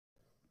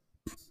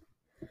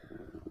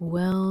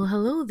Well,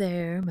 hello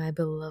there, my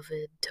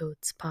beloved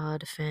Totes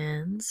Pod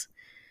fans.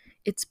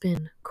 It's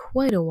been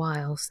quite a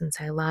while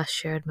since I last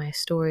shared my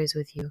stories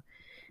with you,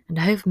 and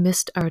I have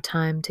missed our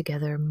time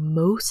together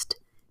most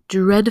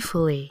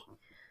dreadfully.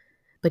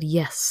 But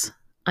yes,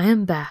 I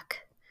am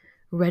back,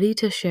 ready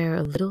to share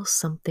a little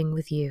something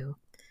with you.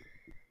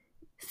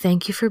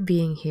 Thank you for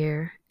being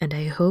here, and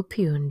I hope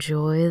you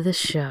enjoy the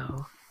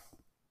show.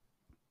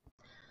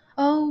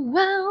 Oh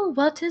well,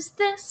 what is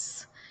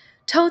this?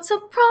 Totes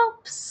of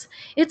props.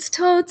 It's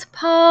Totes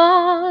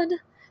Pod.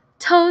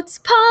 Totes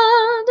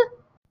Pod.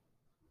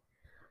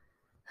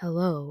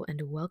 Hello,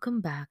 and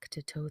welcome back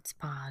to Totes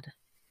Pod.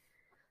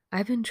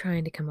 I've been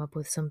trying to come up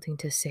with something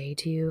to say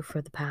to you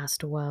for the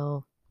past,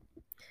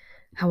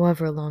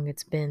 however long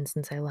it's been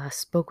since I last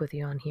spoke with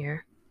you on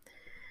here.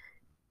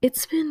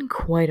 It's been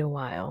quite a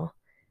while.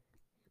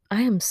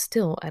 I am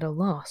still at a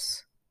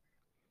loss.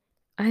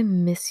 I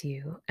miss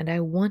you, and I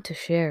want to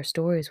share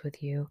stories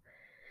with you,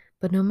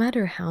 but no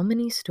matter how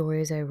many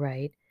stories I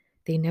write,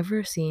 they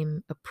never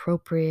seem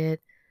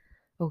appropriate,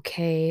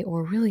 okay,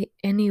 or really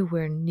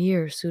anywhere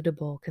near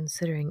suitable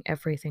considering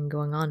everything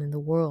going on in the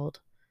world.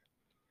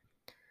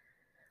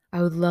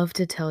 I would love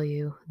to tell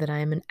you that I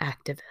am an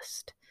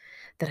activist,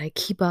 that I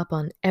keep up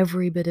on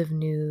every bit of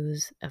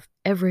news, of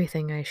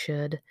everything I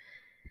should,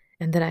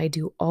 and that I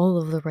do all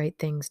of the right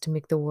things to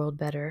make the world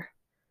better.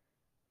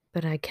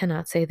 But I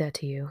cannot say that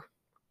to you.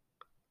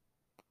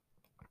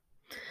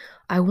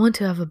 I want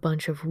to have a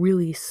bunch of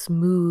really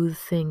smooth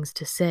things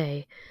to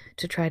say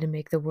to try to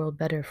make the world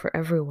better for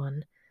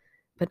everyone,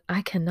 but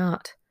I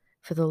cannot,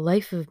 for the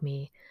life of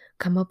me,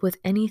 come up with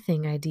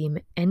anything I deem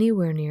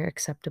anywhere near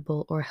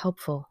acceptable or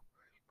helpful.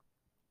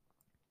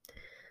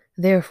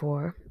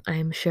 Therefore, I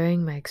am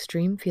sharing my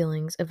extreme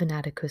feelings of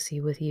inadequacy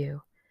with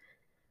you.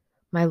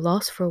 My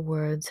loss for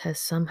words has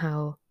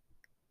somehow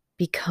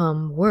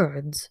become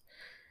words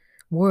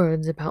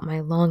about my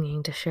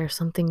longing to share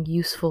something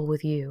useful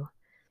with you.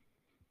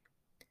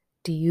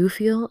 Do you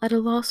feel at a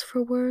loss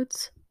for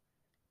words?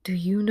 Do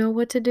you know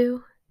what to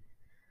do?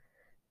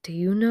 Do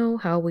you know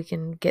how we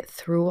can get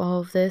through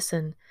all of this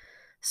and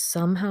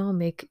somehow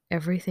make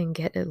everything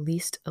get at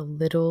least a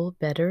little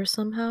better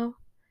somehow?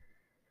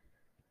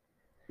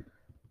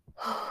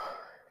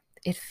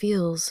 It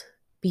feels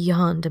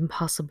beyond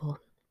impossible.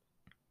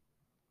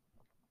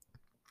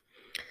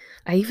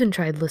 I even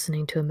tried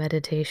listening to a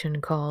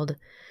meditation called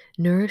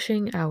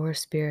Nourishing Our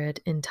Spirit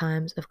in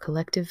Times of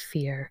Collective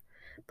Fear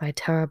by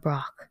Tara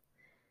Brach.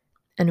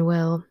 And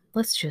well,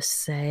 let's just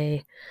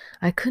say,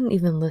 I couldn't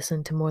even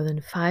listen to more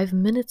than 5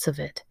 minutes of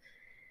it.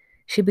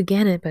 She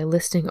began it by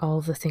listing all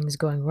of the things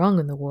going wrong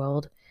in the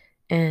world,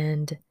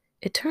 and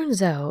it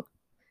turns out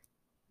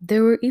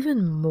there were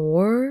even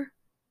more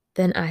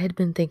than I had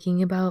been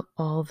thinking about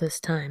all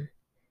this time.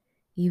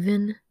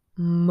 Even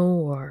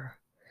more.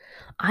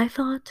 I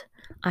thought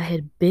I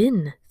had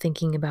been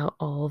thinking about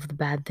all of the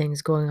bad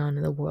things going on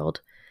in the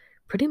world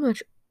pretty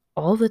much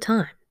all the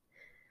time,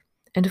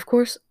 and of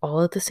course,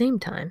 all at the same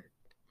time.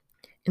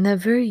 In that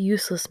very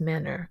useless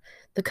manner,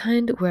 the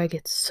kind where I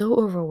get so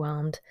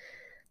overwhelmed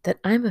that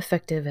I'm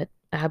effective at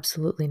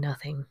absolutely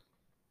nothing.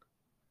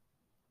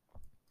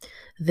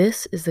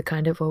 This is the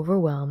kind of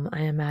overwhelm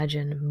I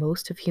imagine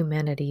most of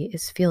humanity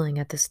is feeling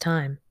at this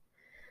time.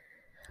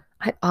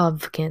 I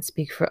can't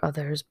speak for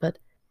others, but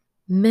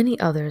many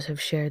others have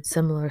shared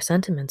similar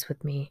sentiments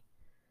with me.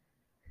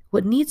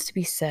 What needs to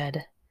be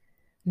said,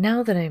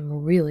 now that I'm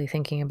really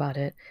thinking about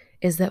it,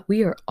 is that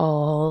we are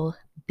all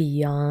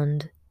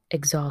beyond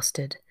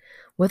exhausted,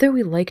 whether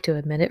we like to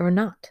admit it or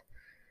not.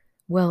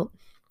 Well,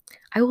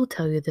 I will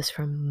tell you this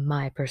from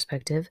my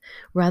perspective,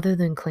 rather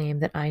than claim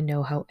that I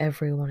know how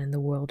everyone in the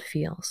world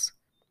feels.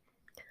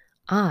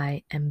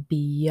 I am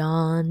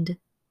beyond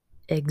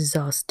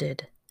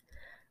exhausted.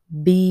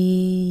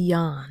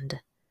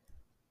 Beyond.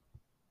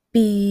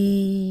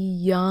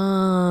 Beyond.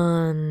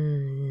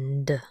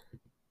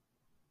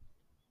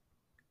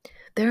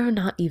 There are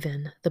not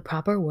even the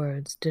proper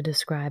words to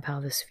describe how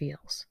this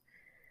feels.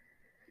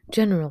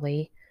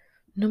 Generally,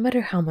 no matter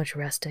how much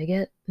rest I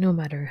get, no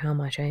matter how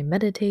much I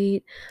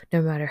meditate,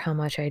 no matter how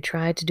much I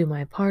try to do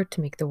my part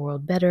to make the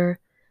world better,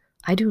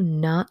 I do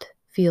not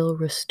feel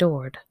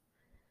restored.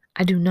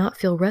 I do not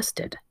feel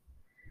rested.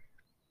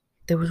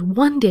 There was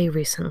one day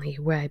recently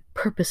where I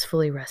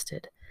purposefully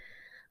rested.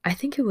 I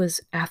think it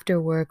was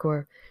after work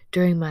or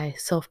during my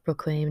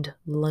self-proclaimed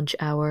lunch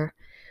hour,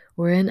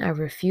 wherein I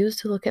refused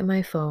to look at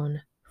my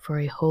phone for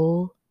a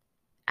whole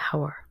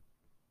hour.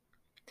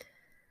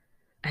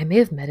 I may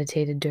have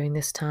meditated during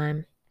this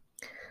time.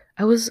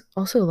 I was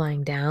also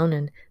lying down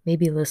and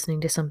maybe listening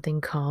to something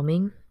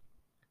calming.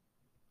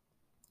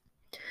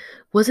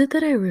 Was it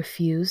that I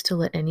refused to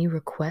let any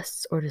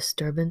requests or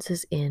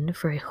disturbances in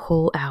for a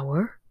whole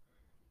hour?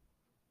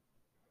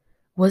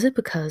 Was it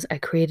because I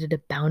created a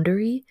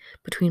boundary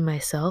between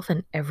myself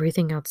and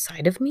everything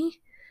outside of me?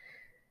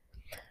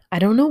 I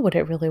don't know what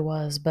it really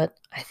was, but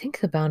I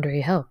think the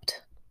boundary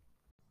helped.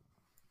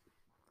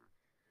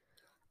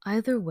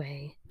 Either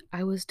way,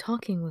 I was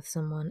talking with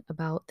someone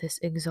about this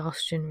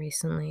exhaustion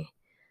recently.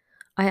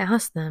 I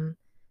asked them,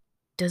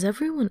 does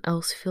everyone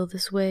else feel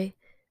this way?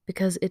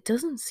 Because it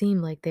doesn't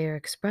seem like they are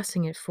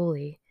expressing it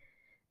fully,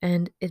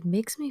 and it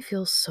makes me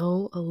feel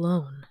so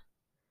alone.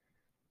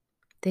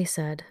 They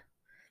said,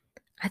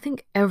 I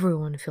think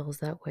everyone feels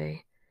that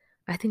way.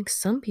 I think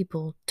some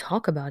people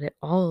talk about it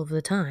all of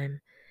the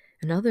time,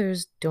 and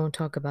others don't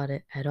talk about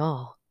it at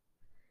all.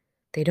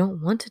 They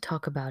don't want to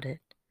talk about it.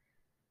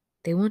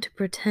 They want to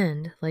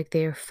pretend like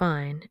they are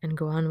fine and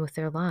go on with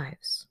their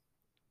lives.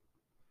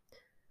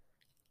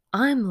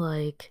 I'm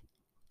like,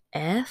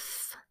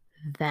 F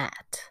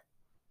that,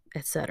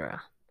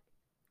 etc.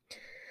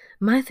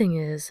 My thing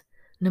is,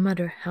 no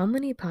matter how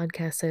many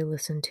podcasts I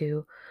listen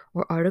to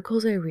or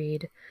articles I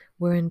read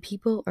wherein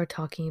people are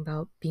talking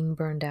about being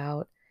burned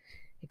out,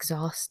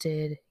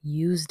 exhausted,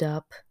 used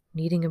up,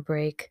 needing a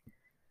break,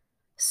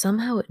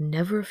 somehow it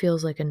never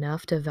feels like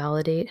enough to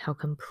validate how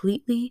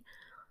completely,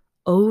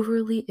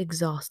 overly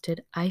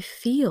exhausted I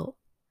feel.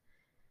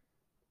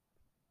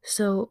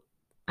 So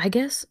I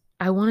guess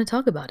I want to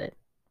talk about it.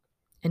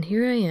 And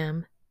here I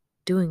am,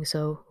 doing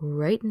so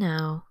right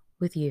now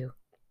with you.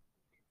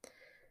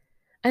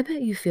 I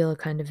bet you feel a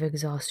kind of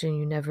exhaustion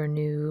you never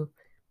knew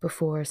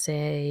before,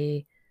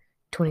 say,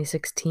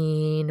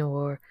 2016,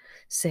 or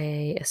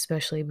say,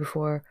 especially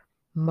before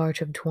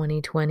March of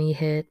 2020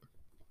 hit.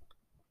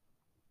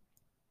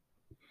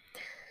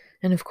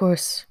 And of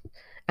course,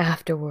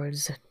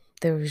 afterwards,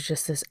 there was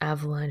just this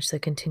avalanche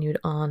that continued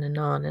on and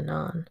on and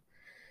on.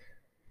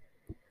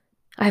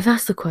 I've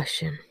asked the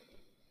question,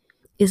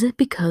 is it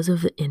because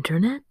of the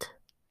internet?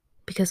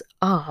 Because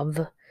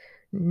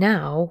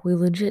now we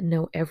legit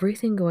know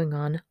everything going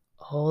on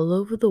all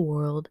over the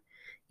world,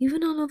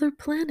 even on other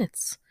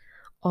planets,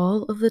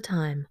 all of the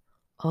time,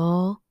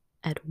 all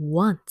at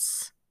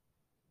once.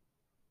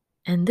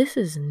 And this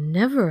is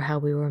never how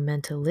we were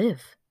meant to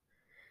live.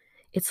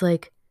 It's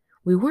like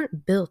we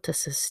weren't built to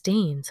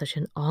sustain such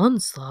an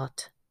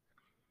onslaught.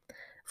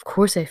 Of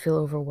course, I feel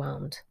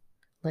overwhelmed,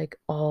 like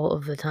all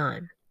of the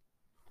time.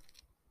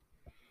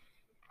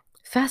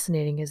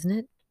 Fascinating, isn't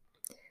it?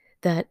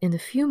 That in the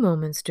few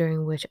moments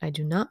during which I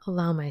do not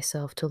allow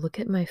myself to look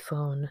at my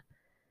phone,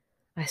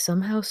 I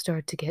somehow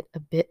start to get a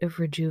bit of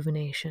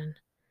rejuvenation,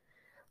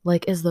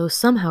 like as though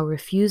somehow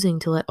refusing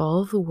to let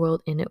all of the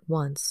world in at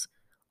once,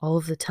 all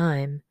of the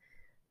time,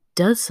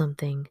 does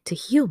something to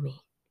heal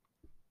me.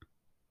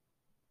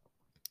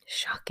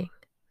 Shocking.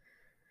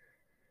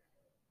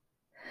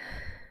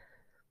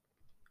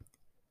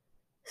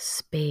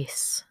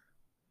 Space.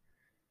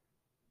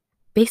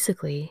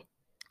 Basically,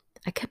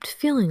 I kept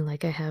feeling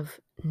like I have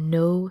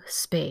no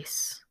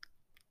space,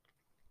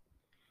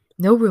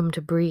 no room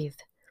to breathe,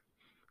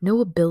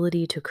 no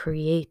ability to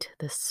create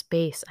the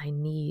space I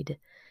need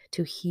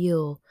to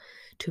heal,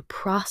 to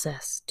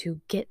process,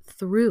 to get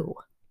through.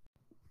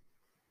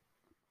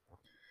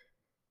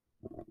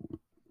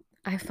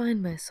 I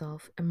find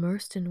myself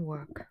immersed in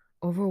work,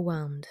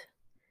 overwhelmed,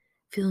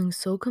 feeling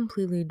so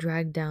completely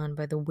dragged down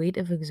by the weight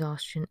of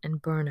exhaustion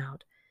and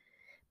burnout,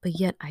 but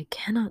yet I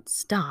cannot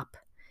stop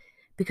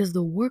because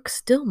the work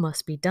still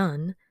must be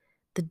done,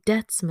 the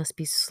debts must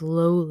be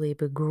slowly,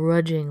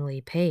 begrudgingly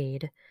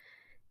paid,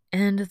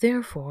 and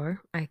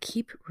therefore I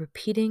keep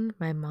repeating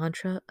my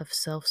mantra of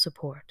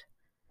self-support.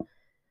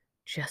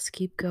 Just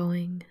keep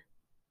going,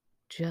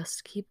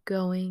 just keep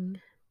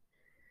going,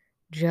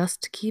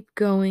 just keep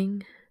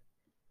going,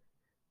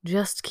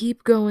 just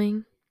keep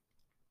going.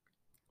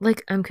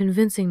 Like I'm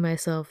convincing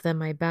myself that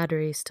my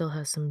battery still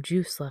has some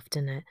juice left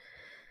in it.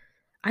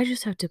 I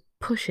just have to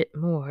push it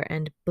more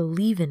and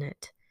believe in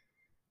it,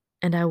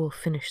 and I will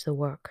finish the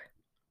work.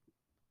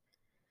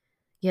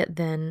 Yet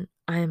then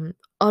I am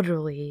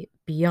utterly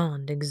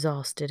beyond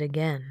exhausted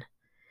again,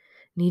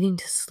 needing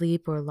to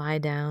sleep or lie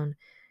down,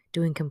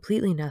 doing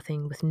completely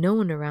nothing with no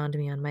one around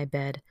me on my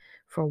bed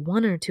for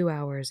 1 or 2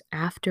 hours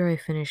after I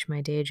finish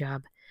my day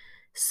job,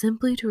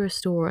 simply to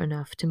restore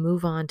enough to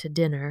move on to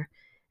dinner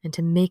and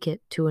to make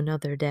it to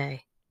another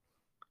day.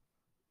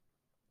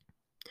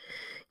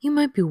 You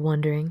might be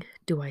wondering,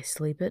 do I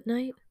sleep at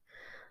night?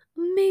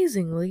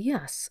 Amazingly,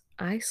 yes,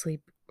 I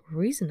sleep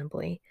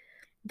reasonably,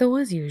 though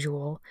as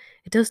usual,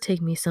 it does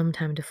take me some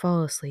time to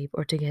fall asleep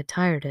or to get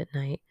tired at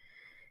night.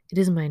 It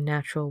is my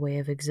natural way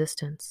of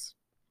existence.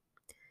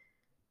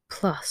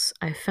 Plus,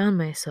 I found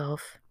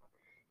myself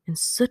in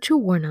such a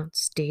worn out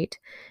state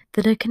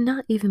that I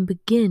cannot even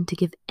begin to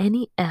give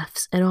any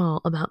F's at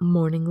all about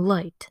morning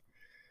light.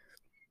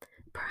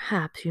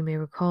 Perhaps you may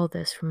recall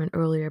this from an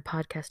earlier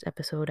podcast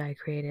episode I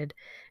created,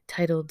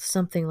 titled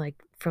something like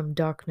From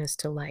Darkness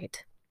to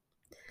Light.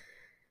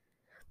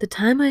 The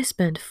time I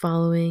spent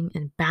following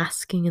and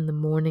basking in the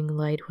morning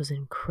light was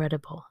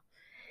incredible,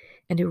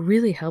 and it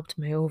really helped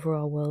my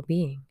overall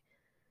well-being.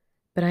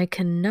 But I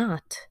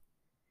cannot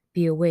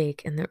be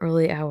awake in the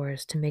early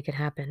hours to make it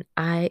happen.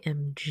 I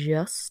am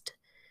just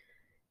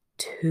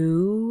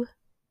too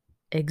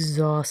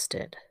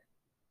exhausted.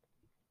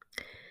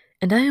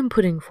 And I am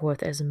putting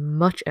forth as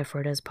much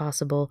effort as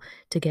possible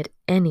to get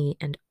any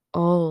and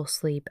all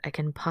sleep I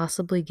can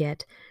possibly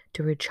get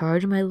to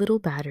recharge my little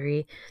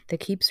battery that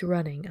keeps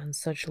running on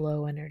such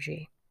low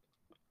energy.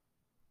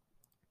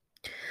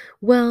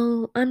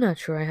 Well, I'm not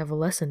sure I have a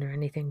lesson or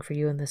anything for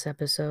you in this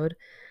episode,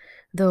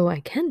 though I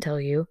can tell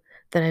you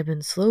that I've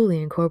been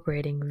slowly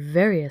incorporating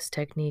various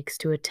techniques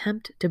to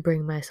attempt to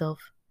bring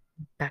myself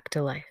back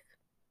to life.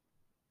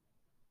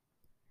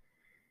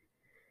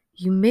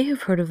 You may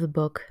have heard of the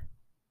book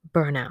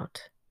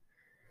Burnout: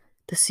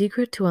 The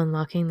Secret to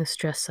Unlocking the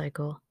Stress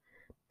Cycle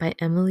by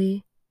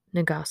Emily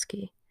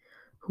Nagoski,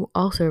 who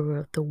also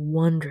wrote the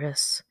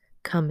wondrous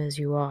Come As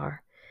You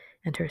Are,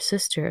 and her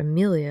sister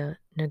Amelia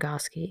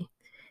Nagoski.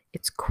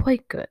 It's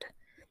quite good,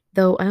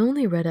 though I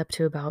only read up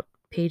to about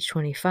page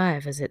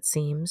 25, as it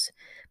seems,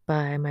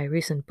 by my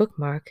recent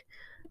bookmark,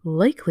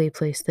 likely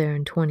placed there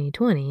in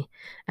 2020,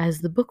 as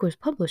the book was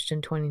published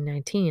in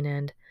 2019,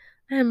 and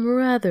I am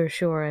rather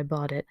sure I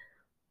bought it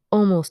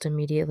almost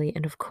immediately,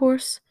 and of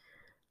course,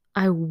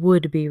 I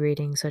would be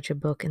reading such a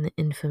book in the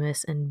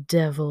infamous and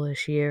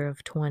devilish year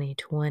of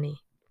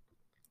 2020.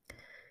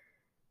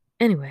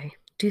 Anyway,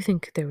 do you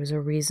think there was a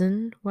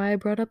reason why I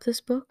brought up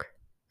this book?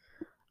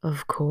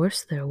 Of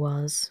course there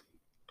was.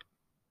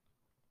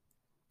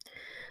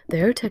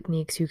 There are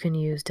techniques you can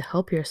use to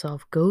help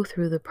yourself go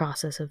through the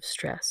process of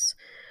stress,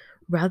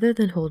 rather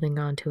than holding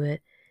on to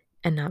it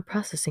and not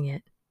processing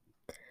it.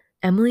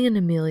 Emily and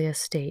Amelia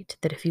state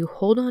that if you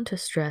hold on to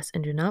stress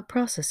and do not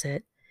process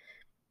it,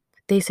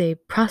 they say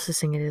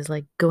processing it is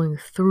like going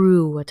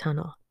through a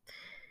tunnel.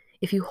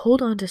 If you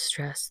hold on to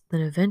stress,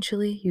 then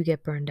eventually you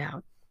get burned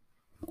out.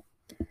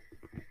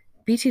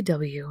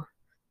 BTW,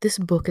 this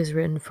book is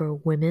written for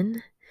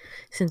women,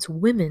 since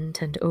women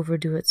tend to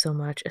overdo it so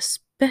much,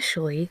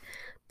 especially,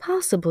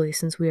 possibly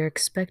since we are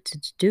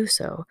expected to do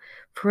so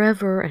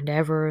forever and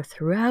ever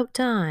throughout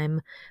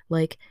time,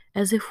 like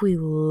as if we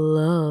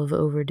love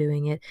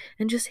overdoing it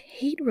and just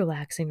hate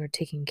relaxing or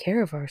taking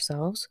care of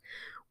ourselves.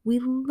 We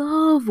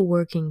love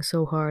working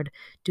so hard,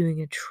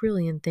 doing a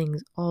trillion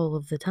things all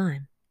of the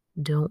time,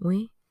 don't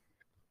we?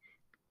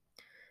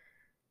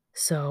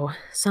 So,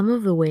 some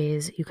of the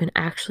ways you can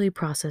actually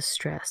process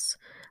stress,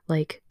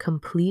 like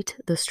complete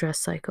the stress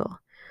cycle,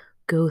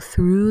 go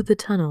through the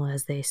tunnel,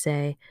 as they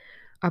say,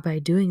 are by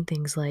doing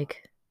things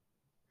like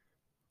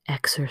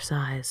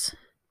exercise.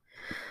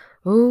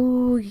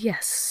 Oh,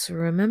 yes,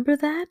 remember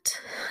that?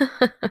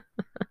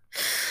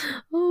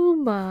 Oh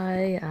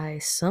my, I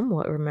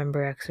somewhat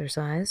remember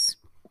exercise.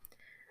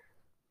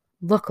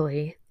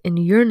 Luckily, in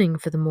yearning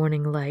for the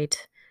morning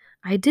light,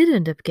 I did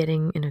end up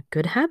getting in a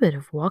good habit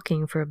of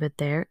walking for a bit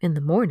there in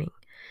the morning,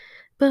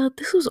 but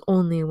this was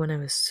only when I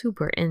was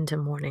super into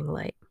morning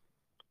light.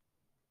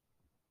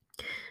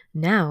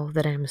 Now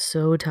that I'm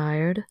so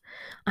tired,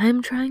 I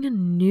am trying a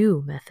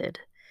new method,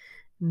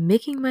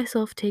 making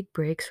myself take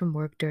breaks from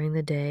work during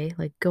the day,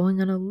 like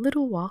going on a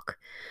little walk.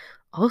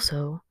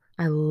 Also,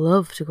 I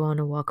love to go on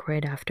a walk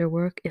right after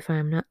work if I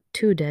am not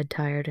too dead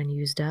tired and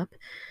used up,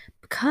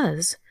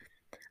 because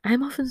I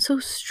am often so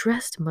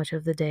stressed much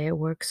of the day at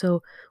work,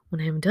 so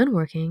when I am done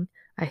working,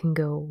 I can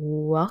go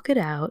walk it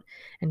out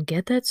and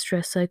get that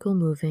stress cycle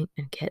moving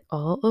and get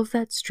all of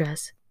that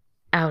stress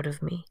out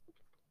of me.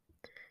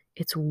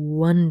 It's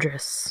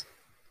wondrous.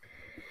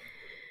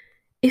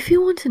 If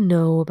you want to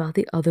know about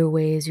the other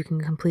ways you can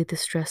complete the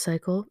stress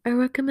cycle, I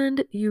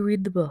recommend you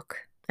read the book,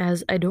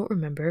 as I don't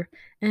remember,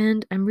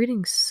 and I'm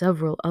reading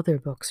several other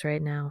books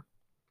right now.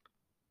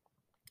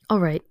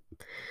 Alright,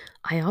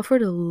 I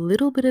offered a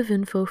little bit of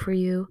info for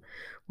you,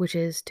 which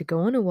is to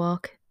go on a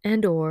walk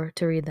and or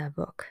to read that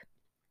book.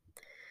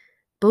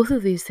 Both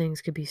of these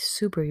things could be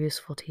super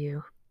useful to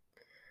you.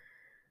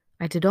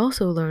 I did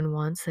also learn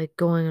once that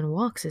going on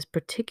walks is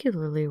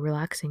particularly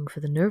relaxing for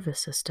the nervous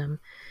system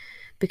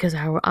because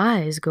our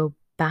eyes go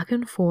back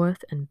and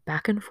forth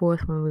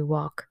when we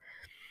walk,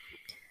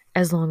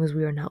 as long as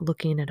we are not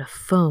looking at a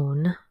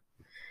phone,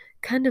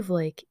 kind of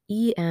like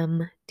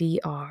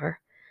EMDR,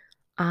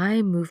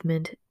 eye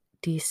movement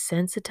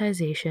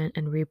desensitization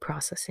and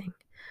reprocessing.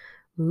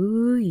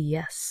 Ooh,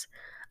 yes,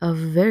 a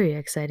very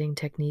exciting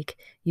technique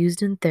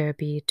used in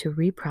therapy to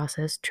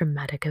reprocess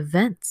traumatic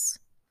events.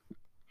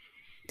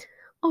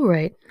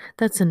 Alright,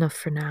 that's enough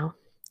for now.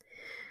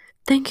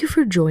 Thank you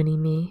for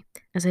joining me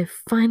as I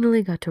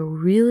finally got to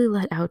really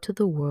let out to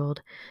the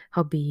world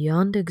how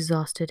beyond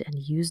exhausted and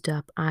used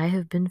up I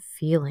have been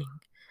feeling.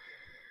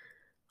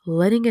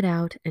 Letting it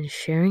out and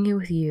sharing it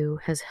with you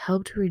has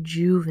helped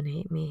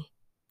rejuvenate me.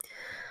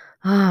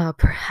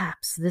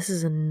 Perhaps this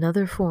is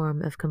another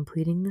form of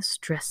completing the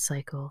stress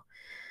cycle.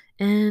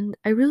 And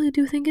I really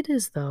do think it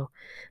is, though.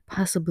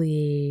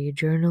 Possibly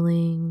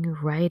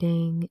journaling,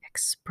 writing,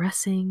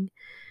 expressing.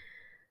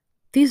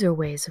 These are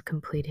ways of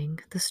completing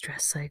the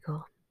stress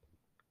cycle.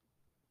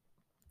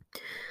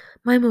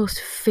 My most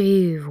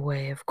fave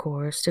way, of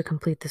course, to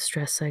complete the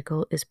stress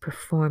cycle is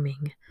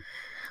performing.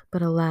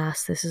 But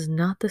alas, this is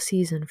not the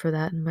season for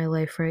that in my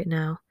life right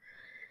now.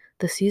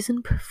 The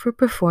season for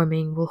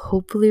performing will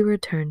hopefully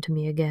return to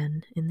me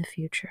again in the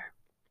future.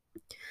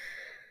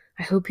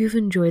 I hope you've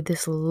enjoyed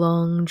this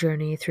long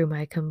journey through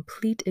my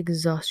complete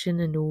exhaustion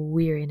and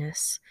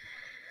weariness.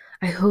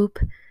 I hope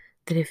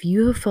that if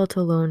you have felt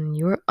alone in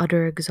your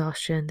utter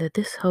exhaustion, that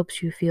this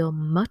helps you feel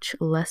much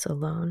less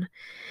alone,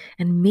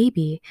 and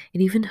maybe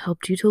it even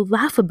helped you to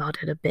laugh about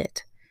it a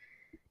bit.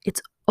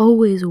 It's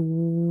always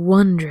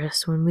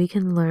wondrous when we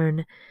can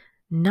learn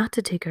not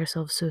to take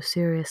ourselves so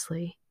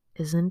seriously,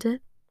 isn't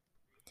it?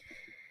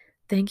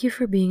 Thank you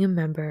for being a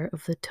member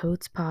of the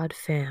Totes Pod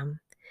fam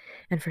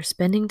and for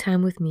spending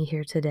time with me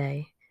here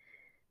today.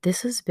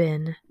 This has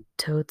been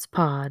Totes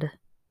Pod.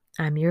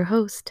 I'm your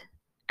host,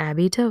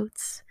 Abby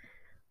Totes.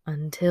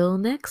 Until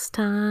next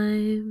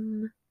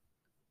time.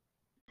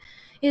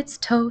 It's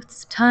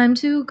totes time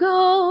to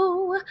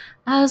go.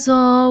 As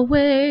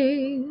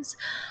always,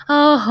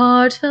 a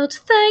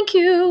heartfelt thank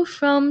you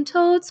from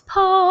Totes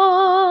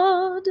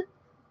Pod.